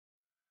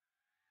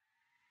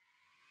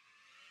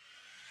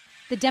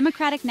The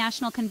Democratic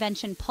National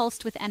Convention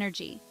pulsed with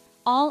energy.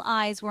 All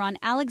eyes were on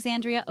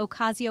Alexandria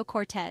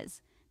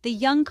Ocasio-Cortez, the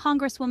young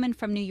congresswoman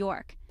from New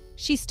York.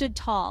 She stood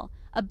tall,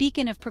 a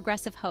beacon of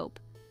progressive hope.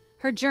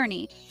 Her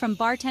journey, from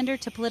bartender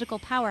to political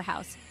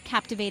powerhouse,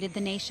 captivated the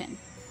nation.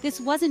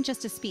 This wasn't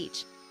just a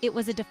speech, it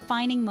was a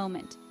defining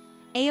moment.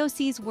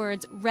 AOC's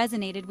words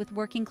resonated with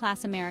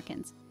working-class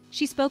Americans.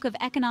 She spoke of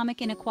economic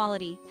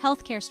inequality,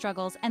 healthcare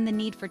struggles, and the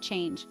need for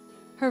change.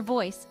 Her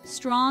voice,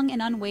 strong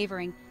and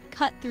unwavering,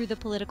 cut through the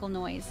political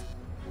noise.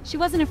 She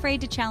wasn't afraid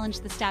to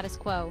challenge the status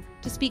quo,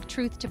 to speak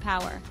truth to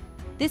power.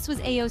 This was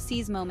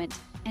AOC's moment,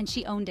 and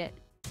she owned it.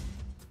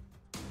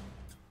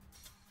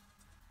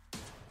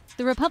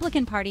 The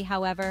Republican Party,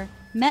 however,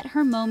 met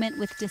her moment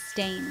with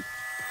disdain.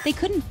 They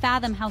couldn't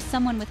fathom how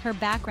someone with her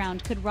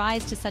background could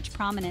rise to such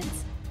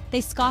prominence.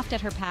 They scoffed at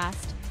her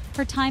past,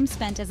 her time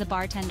spent as a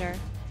bartender.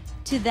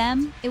 To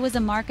them, it was a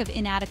mark of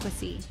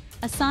inadequacy,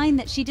 a sign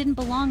that she didn't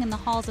belong in the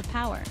halls of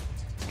power.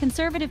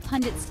 Conservative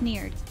pundits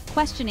sneered,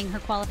 questioning her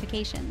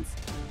qualifications.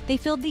 They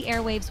filled the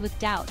airwaves with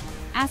doubt,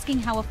 asking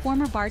how a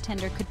former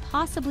bartender could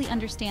possibly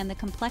understand the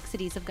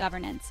complexities of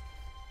governance.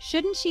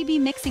 Shouldn't she be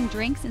mixing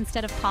drinks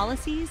instead of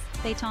policies?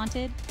 They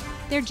taunted.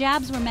 Their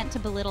jabs were meant to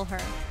belittle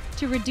her,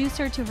 to reduce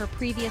her to her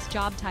previous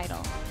job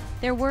title.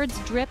 Their words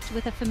dripped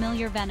with a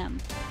familiar venom,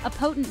 a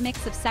potent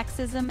mix of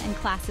sexism and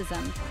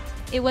classism.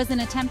 It was an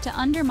attempt to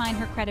undermine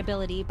her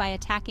credibility by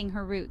attacking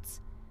her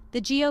roots.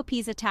 The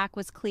GOP's attack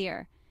was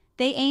clear.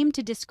 They aimed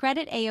to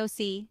discredit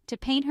AOC, to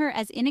paint her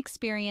as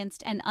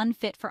inexperienced and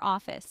unfit for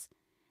office.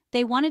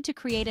 They wanted to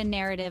create a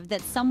narrative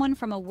that someone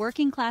from a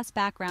working-class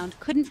background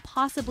couldn't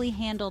possibly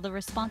handle the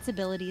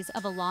responsibilities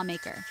of a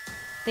lawmaker.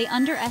 They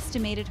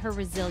underestimated her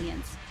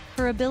resilience,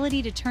 her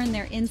ability to turn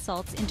their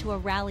insults into a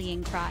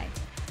rallying cry.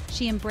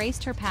 She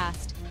embraced her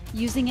past,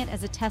 using it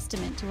as a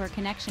testament to her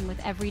connection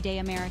with everyday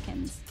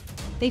Americans.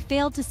 They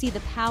failed to see the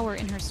power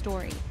in her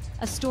story,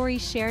 a story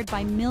shared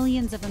by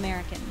millions of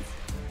Americans.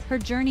 Her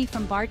journey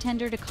from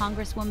bartender to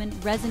congresswoman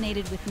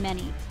resonated with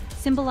many,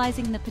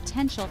 symbolizing the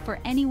potential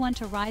for anyone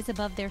to rise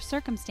above their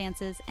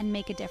circumstances and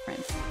make a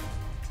difference.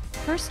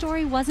 Her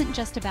story wasn't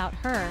just about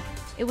her,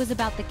 it was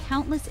about the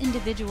countless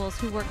individuals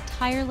who work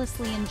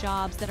tirelessly in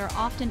jobs that are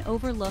often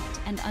overlooked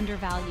and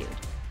undervalued.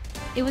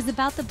 It was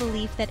about the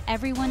belief that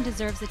everyone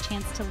deserves a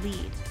chance to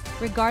lead,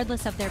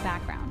 regardless of their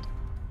background.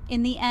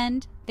 In the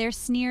end, their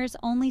sneers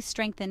only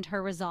strengthened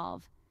her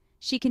resolve.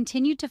 She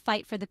continued to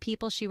fight for the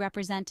people she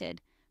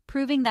represented,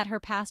 proving that her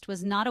past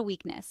was not a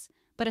weakness,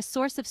 but a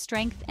source of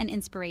strength and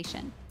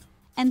inspiration.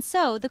 And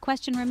so, the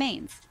question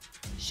remains,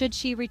 should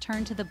she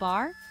return to the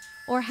bar?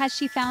 Or has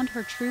she found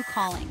her true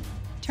calling,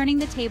 turning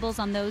the tables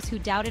on those who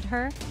doubted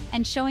her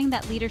and showing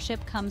that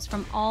leadership comes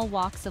from all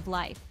walks of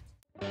life?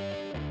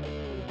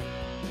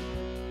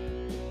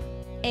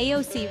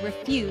 AOC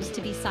refused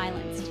to be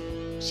silenced.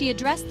 She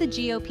addressed the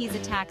GOP's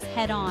attacks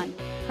head-on,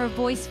 her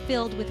voice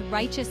filled with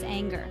righteous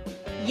anger.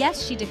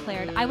 Yes, she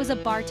declared, I was a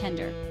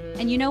bartender.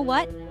 And you know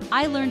what?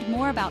 I learned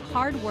more about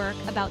hard work,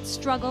 about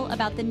struggle,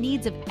 about the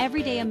needs of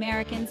everyday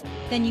Americans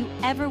than you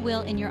ever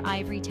will in your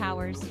ivory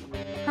towers.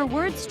 Her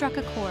words struck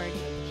a chord.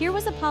 Here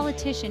was a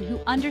politician who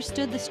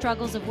understood the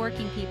struggles of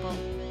working people.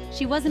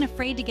 She wasn't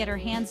afraid to get her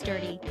hands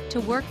dirty,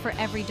 to work for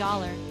every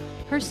dollar.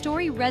 Her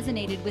story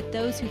resonated with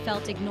those who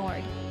felt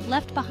ignored,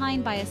 left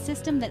behind by a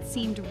system that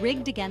seemed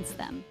rigged against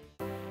them.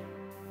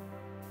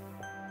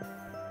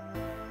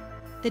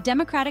 The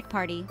Democratic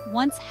Party,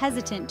 once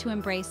hesitant to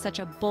embrace such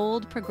a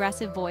bold,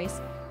 progressive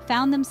voice,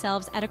 found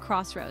themselves at a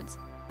crossroads.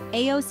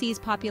 AOC's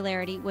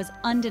popularity was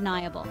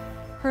undeniable.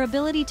 Her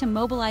ability to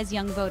mobilize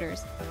young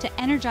voters, to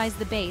energize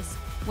the base,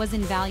 was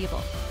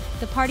invaluable.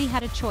 The party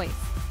had a choice: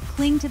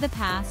 cling to the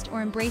past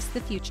or embrace the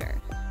future.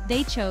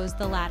 They chose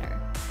the latter.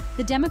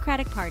 The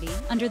Democratic Party,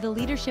 under the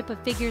leadership of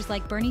figures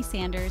like Bernie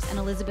Sanders and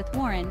Elizabeth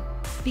Warren,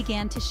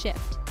 began to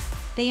shift.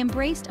 They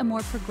embraced a more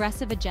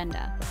progressive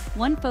agenda,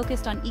 one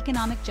focused on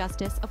economic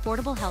justice,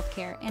 affordable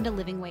healthcare, and a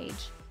living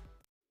wage.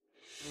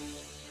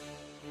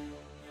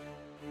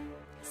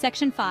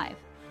 Section 5.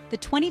 The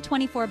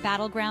 2024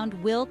 battleground: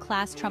 will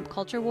class trump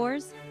culture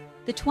wars?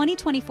 The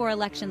 2024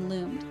 election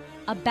loomed,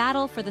 a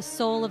battle for the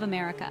soul of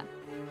America.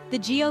 The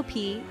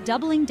GOP,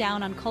 doubling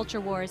down on culture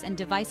wars and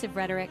divisive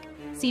rhetoric,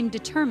 seemed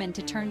determined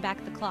to turn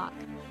back the clock.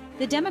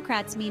 The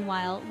Democrats,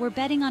 meanwhile, were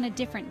betting on a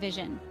different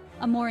vision: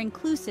 a more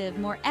inclusive,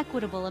 more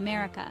equitable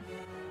America.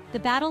 The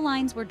battle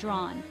lines were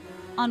drawn.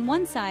 On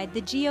one side,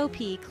 the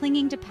GOP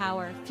clinging to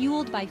power,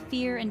 fueled by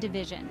fear and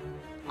division.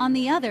 On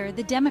the other,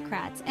 the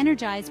Democrats,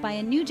 energized by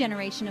a new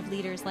generation of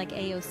leaders like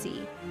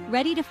AOC,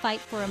 ready to fight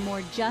for a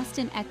more just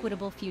and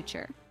equitable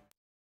future.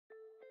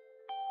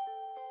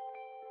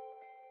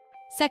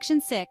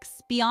 Section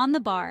 6. Beyond the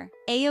Bar: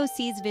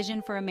 AOC's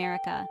Vision for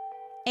America.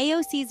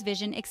 AOC's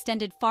vision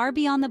extended far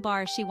beyond the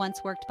bar she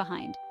once worked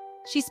behind.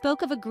 She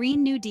spoke of a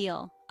Green New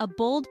Deal, a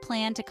bold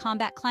plan to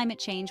combat climate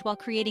change while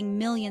creating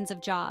millions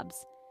of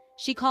jobs.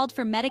 She called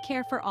for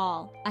Medicare for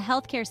all, a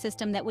healthcare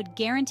system that would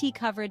guarantee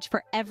coverage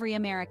for every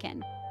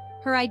American.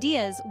 Her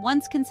ideas,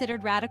 once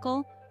considered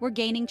radical, were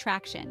gaining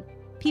traction.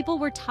 People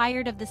were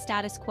tired of the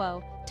status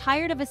quo,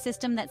 tired of a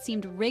system that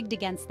seemed rigged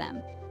against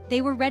them.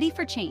 They were ready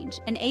for change,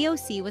 and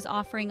AOC was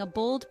offering a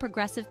bold,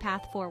 progressive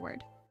path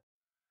forward.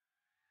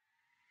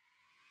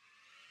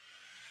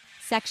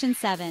 Section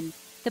 7.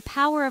 The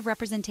Power of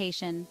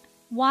Representation.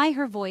 Why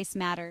her voice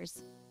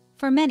matters.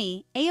 For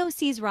many,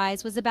 AOC's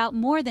rise was about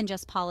more than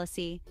just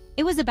policy.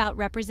 It was about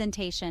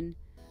representation.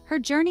 Her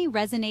journey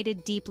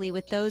resonated deeply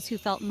with those who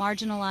felt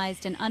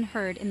marginalized and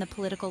unheard in the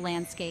political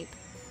landscape.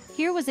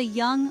 Here was a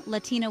young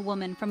Latina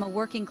woman from a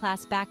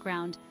working-class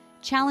background,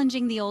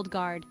 challenging the old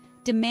guard,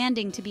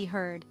 demanding to be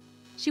heard.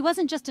 She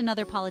wasn't just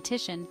another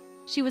politician,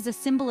 she was a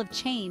symbol of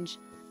change,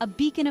 a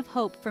beacon of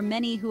hope for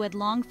many who had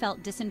long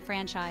felt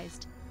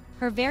disenfranchised.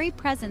 Her very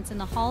presence in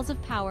the halls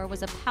of power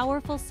was a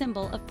powerful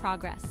symbol of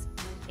progress.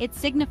 It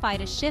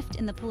signified a shift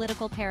in the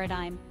political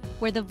paradigm,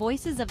 where the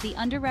voices of the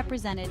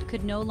underrepresented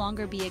could no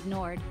longer be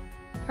ignored.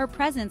 Her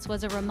presence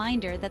was a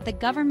reminder that the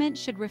government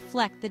should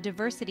reflect the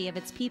diversity of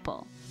its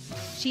people.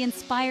 She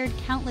inspired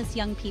countless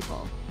young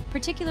people,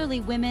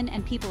 particularly women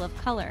and people of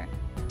color,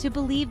 to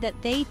believe that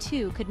they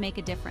too could make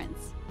a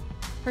difference.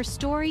 Her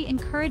story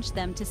encouraged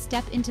them to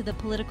step into the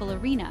political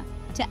arena,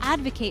 to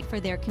advocate for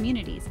their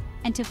communities,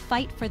 and to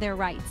fight for their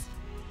rights.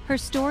 Her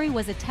story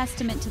was a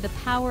testament to the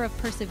power of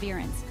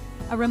perseverance,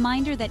 a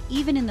reminder that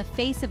even in the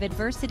face of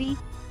adversity,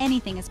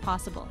 anything is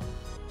possible.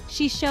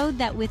 She showed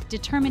that with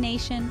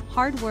determination,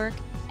 hard work,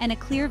 and a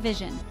clear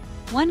vision,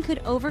 one could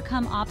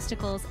overcome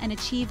obstacles and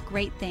achieve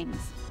great things.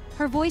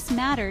 Her voice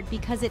mattered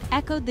because it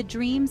echoed the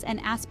dreams and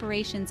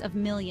aspirations of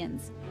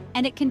millions,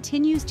 and it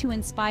continues to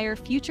inspire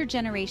future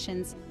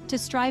generations to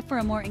strive for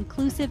a more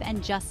inclusive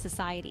and just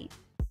society.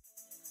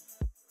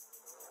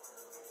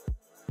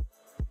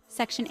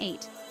 Section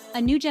 8.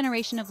 A new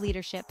generation of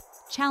leadership,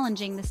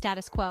 challenging the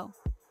status quo.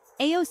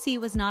 AOC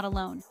was not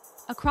alone.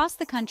 Across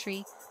the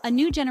country, a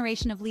new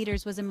generation of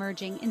leaders was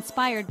emerging,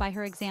 inspired by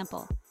her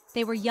example.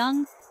 They were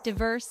young,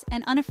 diverse,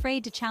 and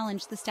unafraid to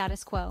challenge the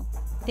status quo.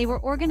 They were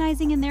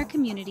organizing in their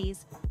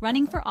communities,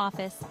 running for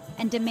office,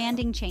 and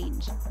demanding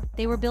change.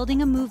 They were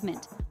building a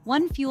movement,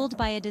 one fueled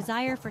by a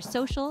desire for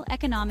social,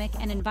 economic,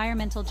 and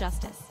environmental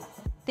justice.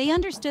 They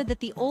understood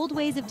that the old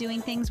ways of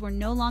doing things were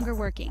no longer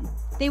working.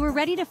 They were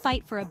ready to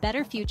fight for a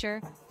better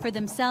future, for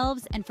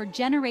themselves, and for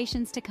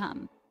generations to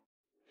come.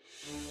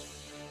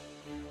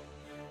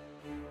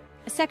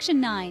 Section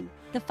 9.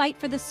 The Fight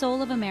for the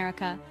Soul of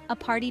America, a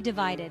Party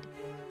Divided.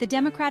 The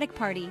Democratic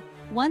Party,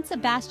 once a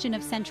bastion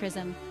of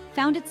centrism,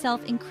 found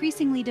itself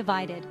increasingly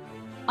divided.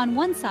 On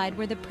one side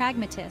were the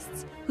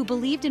pragmatists, who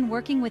believed in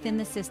working within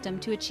the system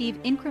to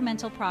achieve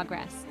incremental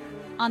progress.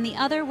 On the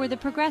other were the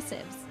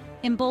progressives,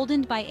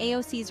 emboldened by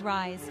AOC's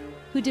rise,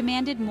 who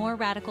demanded more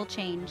radical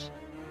change.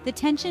 The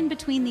tension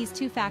between these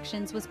two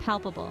factions was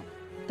palpable.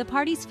 The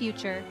party's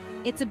future,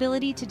 its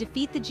ability to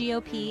defeat the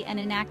GOP and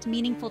enact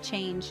meaningful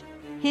change,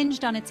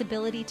 hinged on its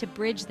ability to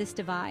bridge this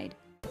divide.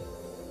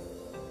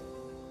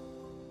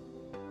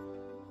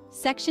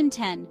 Section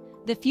 10.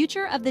 The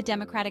Future of the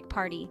Democratic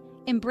Party,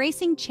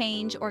 Embracing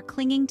Change or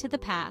Clinging to the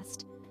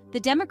Past. The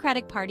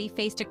Democratic Party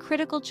faced a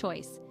critical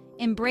choice: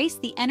 embrace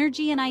the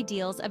energy and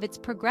ideals of its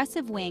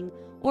progressive wing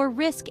or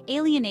risk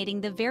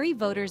alienating the very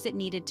voters it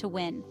needed to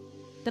win.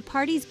 The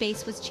party's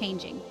base was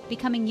changing,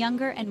 becoming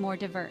younger and more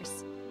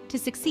diverse. To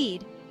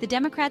succeed, the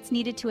Democrats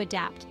needed to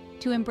adapt,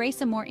 to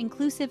embrace a more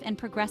inclusive and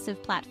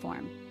progressive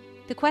platform.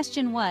 The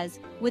question was,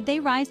 would they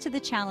rise to the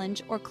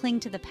challenge or cling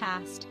to the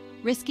past,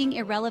 risking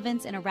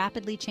irrelevance in a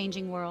rapidly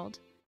changing world?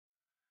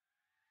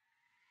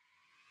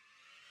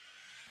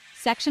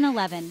 Section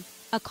 11.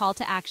 A Call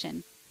to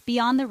Action.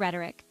 Beyond the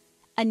Rhetoric.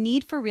 A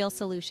Need for Real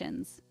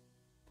Solutions.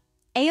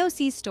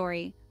 AOC's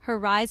story, her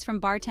rise from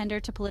bartender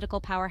to political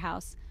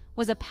powerhouse,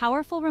 was a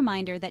powerful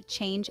reminder that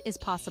change is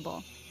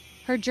possible.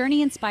 Her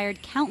journey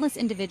inspired countless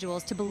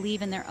individuals to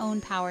believe in their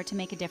own power to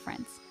make a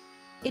difference.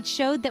 It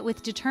showed that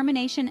with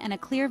determination and a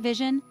clear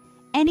vision,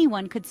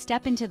 anyone could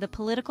step into the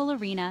political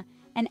arena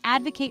and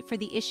advocate for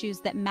the issues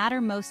that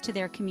matter most to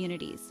their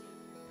communities.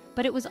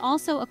 But it was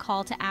also a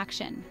call to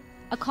action,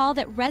 a call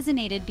that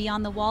resonated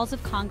beyond the walls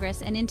of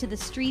Congress and into the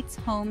streets,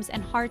 homes,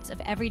 and hearts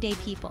of everyday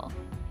people.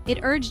 It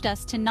urged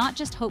us to not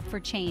just hope for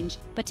change,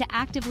 but to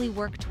actively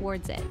work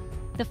towards it.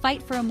 The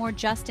fight for a more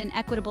just and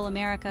equitable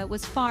America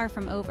was far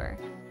from over.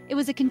 It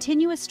was a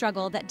continuous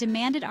struggle that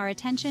demanded our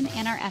attention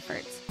and our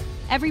efforts.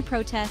 Every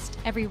protest,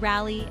 every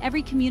rally,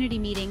 every community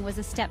meeting was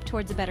a step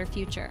towards a better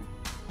future.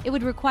 It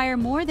would require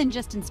more than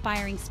just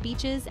inspiring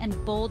speeches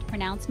and bold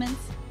pronouncements.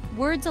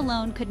 Words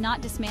alone could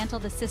not dismantle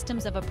the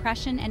systems of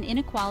oppression and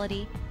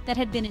inequality that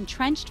had been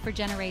entrenched for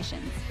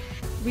generations.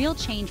 Real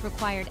change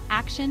required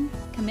action,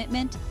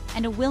 commitment,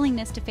 and a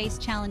willingness to face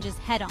challenges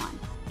head-on.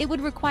 It would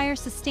require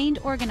sustained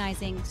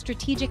organizing,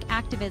 strategic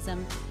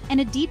activism,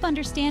 and a deep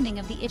understanding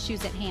of the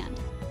issues at hand.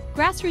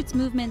 Grassroots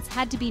movements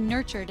had to be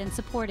nurtured and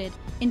supported,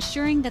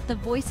 ensuring that the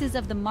voices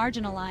of the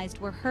marginalized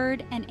were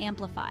heard and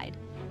amplified,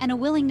 and a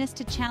willingness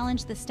to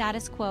challenge the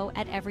status quo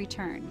at every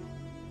turn.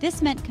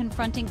 This meant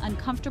confronting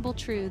uncomfortable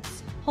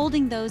truths,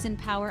 holding those in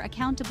power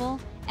accountable,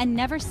 and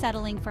never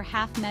settling for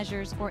half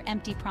measures or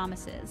empty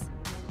promises.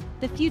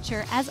 The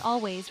future, as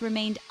always,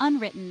 remained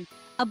unwritten,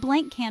 a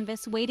blank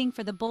canvas waiting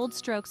for the bold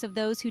strokes of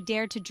those who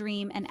dared to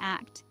dream and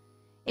act.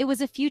 It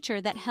was a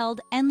future that held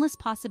endless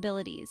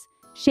possibilities,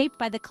 shaped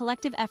by the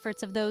collective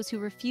efforts of those who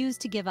refused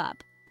to give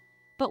up.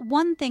 But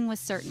one thing was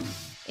certain: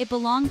 it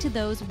belonged to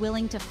those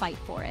willing to fight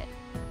for it.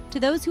 To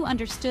those who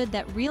understood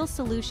that real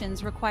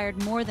solutions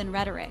required more than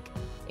rhetoric.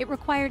 It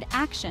required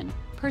action,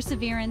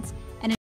 perseverance,